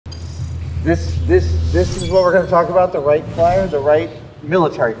This is what we're going to talk about, the Wright flyer, the Wright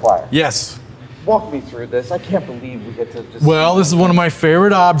military flyer. Yes. Walk me through this. I can't believe we get to just... Well, this is one of my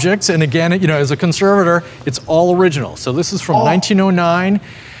favorite objects. And again, you know, as a conservator, it's all original. So this is from 1909.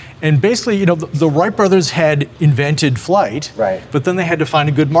 And basically, you know, the Wright brothers had invented flight, right, but then they had to find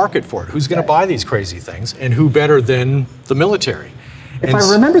a good market for it. Who's going to buy these crazy things? And who better than the military? If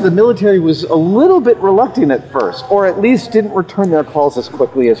I remember, the military was a little bit reluctant at first, or at least didn't return their calls as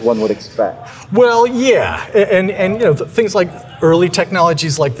quickly as one would expect. Well, yeah, and you know, things like early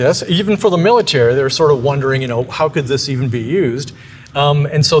technologies like this, even for the military, they're sort of wondering, you know, how could this even be used?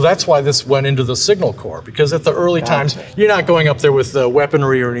 And so that's why this went into the Signal Corps, because at the early times, you're not going up there with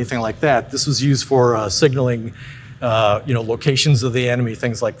weaponry or anything like that. This was used for signaling, you know, locations of the enemy,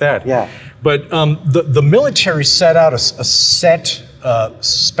 things like that. Yeah. But the military set out a set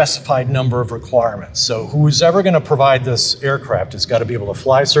specified number of requirements. So who's ever going to provide this aircraft has got to be able to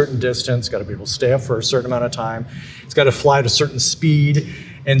fly a certain distance, got to be able to stay up for a certain amount of time, it's got to fly at a certain speed,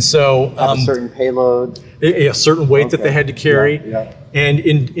 and so have a certain payload, a certain weight that they had to carry. Yeah. And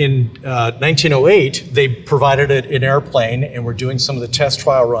in 1908, they provided an airplane, and were doing some of the test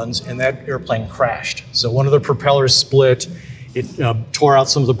trial runs, and that airplane crashed. So one of the propellers split. It tore out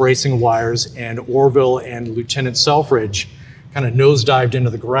some of the bracing wires, and Orville and Lieutenant Selfridge kind of nosedived into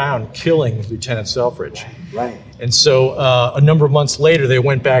the ground, killing Lieutenant Selfridge. Right. And so a number of months later, they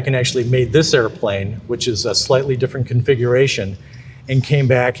went back and actually made this airplane, which is a slightly different configuration, and came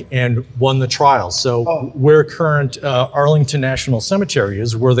back and won the trials. So where current Arlington National Cemetery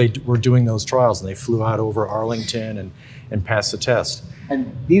is, where they were doing those trials, and they flew out over Arlington and passed the test.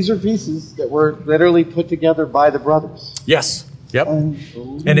 And these are pieces that were literally put together by the brothers. Yes. Yep.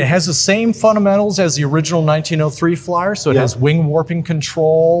 And it has the same fundamentals as the original 1903 flyer. So it has wing warping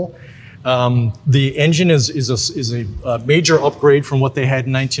control. The engine is a major upgrade from what they had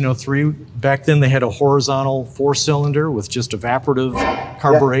in 1903. Back then they had a horizontal 4-cylinder with just evaporative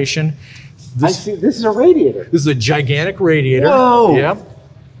carburation. This is a radiator. This is a gigantic radiator. Whoa! Yep.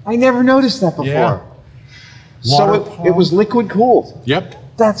 I never noticed that before. Yeah. So it was liquid cooled.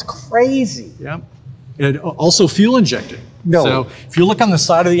 Yep. That's crazy. Yep. And also fuel injected. No. So if you look on the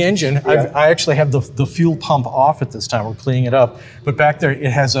side of the engine, I actually have the fuel pump off at this time. We're cleaning it up. But back there,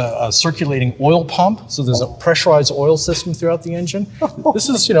 it has a circulating oil pump. So there's a pressurized oil system throughout the engine. This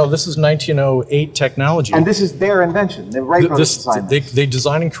is, you know, this is 1908 technology. And this is their invention. The Wright brothers designed this. They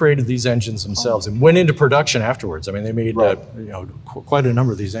designed and created these engines themselves and went into production afterwards. I mean, they made you know, quite a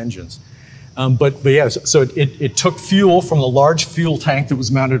number of these engines. But yeah, so it took fuel from the large fuel tank that was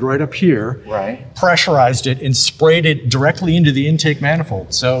mounted right up here, pressurized it, and sprayed it directly into the intake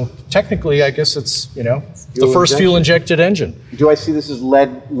manifold. So technically, I guess it's, you know, the first fuel-injected engine. Do I see this as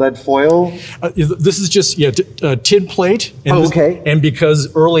lead foil? This is just, tin plate. And and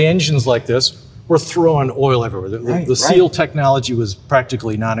because early engines like this were throwing oil everywhere. The seal technology was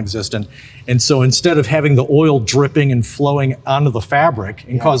practically non-existent. And so instead of having the oil dripping and flowing onto the fabric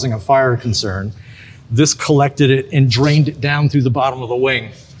and causing a fire concern, this collected it and drained it down through the bottom of the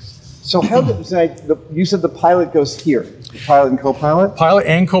wing. So how you said the pilot goes here, the pilot and co-pilot? Pilot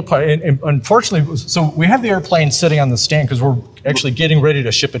and co-pilot, and unfortunately, so we have the airplane sitting on the stand because we're actually getting ready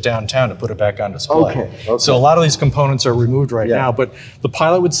to ship it downtown to put it back on display. So a lot of these components are removed right now, but the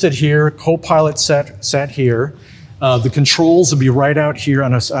pilot would sit here, co-pilot sat here, the controls would be right out here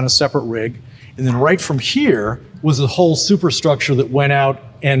on a separate rig, and then right from here was the whole superstructure that went out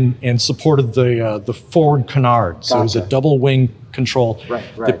and supported the forward canard. So it was a double wing control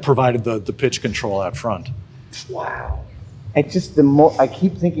that provided the pitch control out front. Wow. I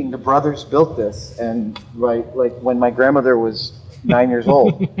keep thinking the brothers built this, and like when my grandmother was 9 years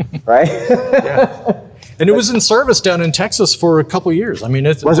old, right? And it was in service down in Texas for a couple of years. I mean,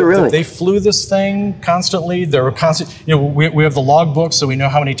 was it really? They flew this thing constantly. There were constant, you know, we have the logbook, so we know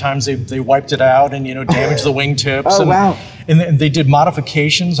how many times they wiped it out and, you know, damaged the wingtips. And they did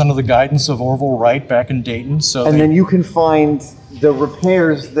modifications under the guidance of Orville Wright back in Dayton. So then you can find the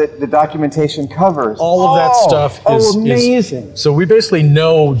repairs that the documentation covers. All of that stuff is amazing. So we basically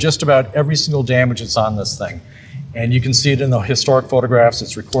know just about every single damage that's on this thing. And you can see it in the historic photographs.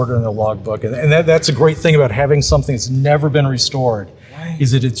 It's recorded in the logbook. And that's a great thing about having something that's never been restored,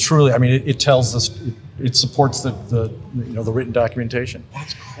 is that it's truly, I mean, it tells this, it supports the written documentation.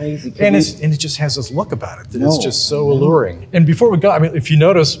 That's crazy. And it just has this look about it that it's just so alluring. And before we go, I mean, if you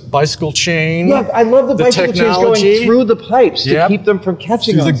notice, bicycle chain. Yeah, I love the bicycle chains going through the pipes to keep them from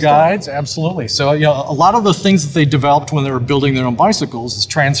catching through the guides. Absolutely. So a lot of the things that they developed when they were building their own bicycles is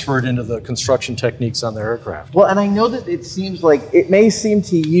transferred into the construction techniques on their aircraft. Well, and I know that it seems like, it may seem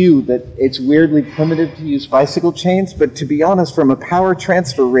to you that it's weirdly primitive to use bicycle chains, but to be honest, from a power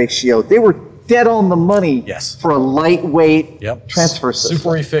transfer ratio, they were dead on the money for a lightweight transfer system.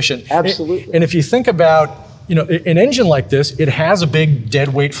 Super efficient. Absolutely. And if you think about, an engine like this, it has a big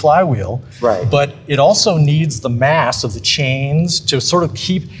dead weight flywheel, but it also needs the mass of the chains to sort of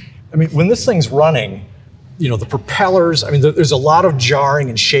keep, I mean, when this thing's running, the propellers, I mean, there's a lot of jarring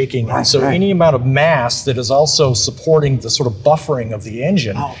and shaking, and so any amount of mass that is also supporting the sort of buffering of the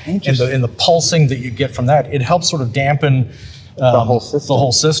engine and the pulsing that you get from that, it helps sort of dampen the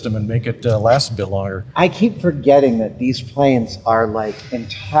whole system and make it last a bit longer. I keep forgetting that these planes are like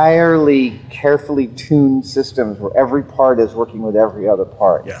entirely carefully tuned systems where every part is working with every other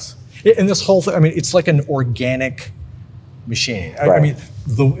part. Yes. And this whole thing, I mean, it's like an organic machine. I mean,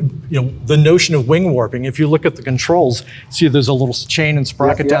 the notion of wing warping, if you look at the controls, see there's a little chain and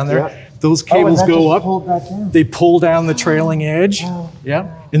sprocket down there. Those cables go up, they pull down the trailing edge.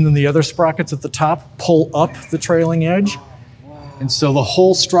 And then the other sprockets at the top pull up the trailing edge. And so the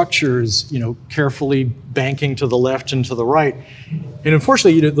whole structure is, carefully banking to the left and to the right. And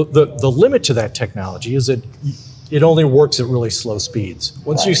unfortunately, the limit to that technology is that it only works at really slow speeds.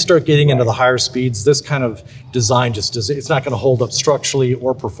 Once you start getting into the higher speeds, this kind of design it's not going to hold up structurally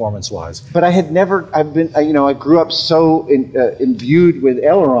or performance-wise. But I grew up so imbued with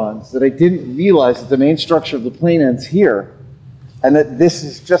ailerons that I didn't realize that the main structure of the plane ends here, and that this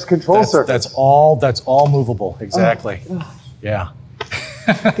is just control circuits. That's all movable, exactly. Oh, yeah.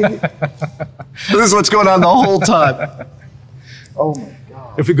 This is what's going on the whole time. Oh my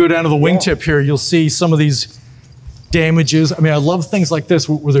God. If we go down to the wingtip here, you'll see some of these damages. I mean, I love things like this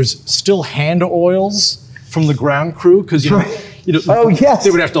where there's still hand oils from the ground crew, because they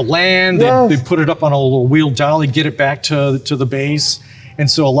would have to land, they'd put it up on a little wheel dolly, get it back to the base.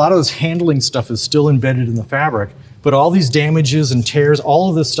 And so a lot of this handling stuff is still embedded in the fabric, but all these damages and tears, all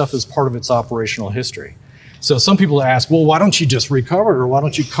of this stuff is part of its operational history. So some people ask, well, why don't you just recover it, or why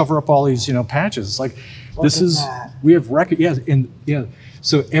don't you cover up all these, patches? It's like, we have record,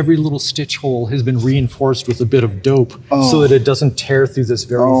 so every little stitch hole has been reinforced with a bit of dope so that it doesn't tear through this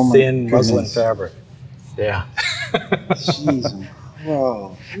very thin muslin fabric. Yeah. Jeez,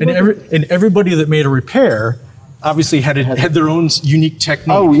 bro. And everybody that made a repair obviously had their own unique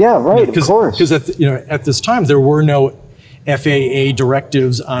technique. Oh yeah, right, of course. Because at this time there were no FAA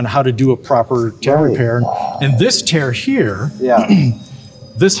directives on how to do a proper tear repair. And this tear here,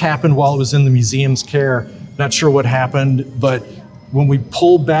 this happened while it was in the museum's care. Not sure what happened, but when we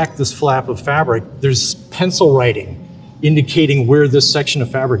pulled back this flap of fabric, there's pencil writing indicating where this section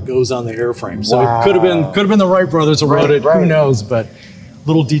of fabric goes on the airframe. So it could have been the Wright brothers who wrote it. Who knows? But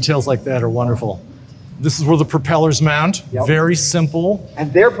little details like that are wonderful. This is where the propellers mount. Very simple.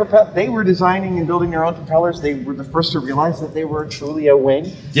 And they were designing and building their own propellers. They were the first to realize that they were truly a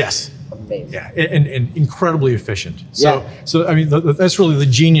wing. Yes. Amazing. Yeah, and incredibly efficient. So I mean, that's really the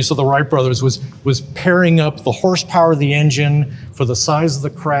genius of the Wright brothers was pairing up the horsepower of the engine for the size of the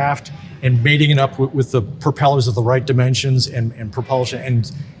craft and mating it up with the propellers of the right dimensions and propulsion.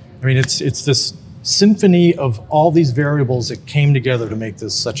 And I mean, it's this symphony of all these variables that came together to make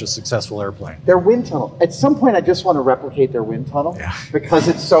this such a successful airplane. Their wind tunnel. At some point, I just want to replicate their wind tunnel because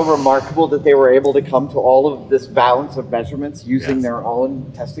it's so remarkable that they were able to come to all of this balance of measurements using their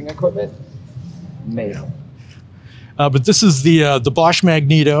own testing equipment. Amazing. But this is the Bosch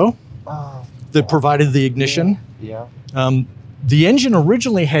Magneto that provided the ignition. The engine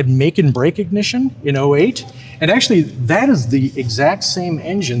originally had make and break ignition in 08. And actually, that is the exact same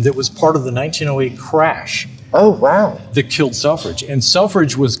engine that was part of the 1908 crash. Oh, wow. That killed Selfridge. And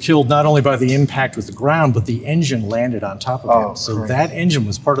Selfridge was killed not only by the impact with the ground, but the engine landed on top of him. So that engine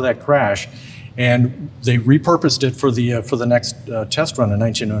was part of that crash. And they repurposed it for the next test run in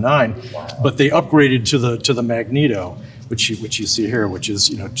 1909. Wow. But they upgraded to the Magneto, which you see here, which is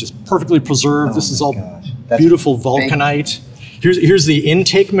just perfectly preserved. This is all beautiful vulcanite. Here's the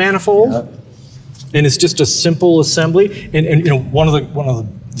intake manifold. And it's just a simple assembly. And one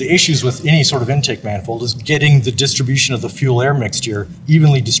of the issues with any sort of intake manifold is getting the distribution of the fuel-air mixture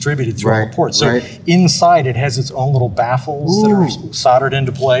evenly distributed throughout the port. So inside it has its own little baffles that are soldered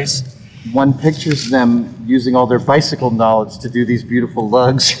into place. One pictures them using all their bicycle knowledge to do these beautiful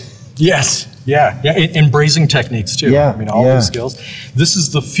lugs. Yes, and brazing techniques too. I mean, all these skills. This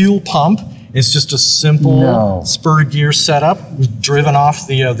is the fuel pump. It's just a simple spur gear setup, driven off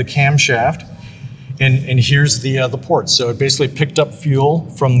the camshaft, and here's the port. So it basically picked up fuel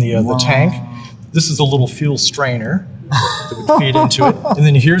from the tank. This is a little fuel strainer that would feed into it, and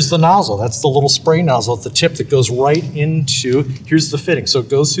then here's the nozzle. That's the little spray nozzle at the tip that goes right into. Here's the fitting. So it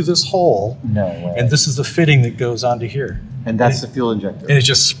goes through this hole, and this is the fitting that goes onto here. And that's the fuel injector. And it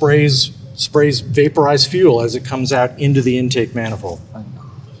just sprays vaporized fuel as it comes out into the intake manifold.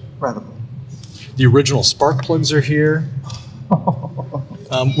 Incredible. The original spark plugs are here.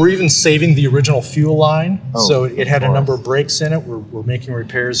 We're even saving the original fuel line. So it had a number of breaks in it. We're making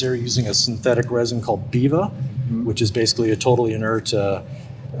repairs there using a synthetic resin called Biva, which is basically a totally inert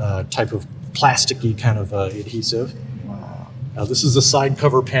type of plasticky kind of adhesive. Wow. This is the side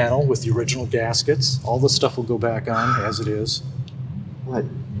cover panel with the original gaskets. All the stuff will go back on as it is. What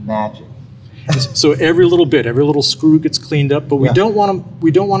magic. So every little bit, every little screw gets cleaned up, but we don't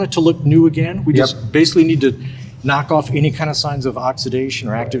want it to look new again. We just basically need to knock off any kind of signs of oxidation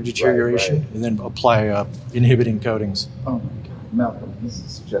or active deterioration, and then apply inhibiting coatings. Oh my God, Malcolm, this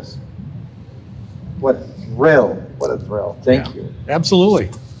is just what a thrill! What a thrill! Thank you. Absolutely.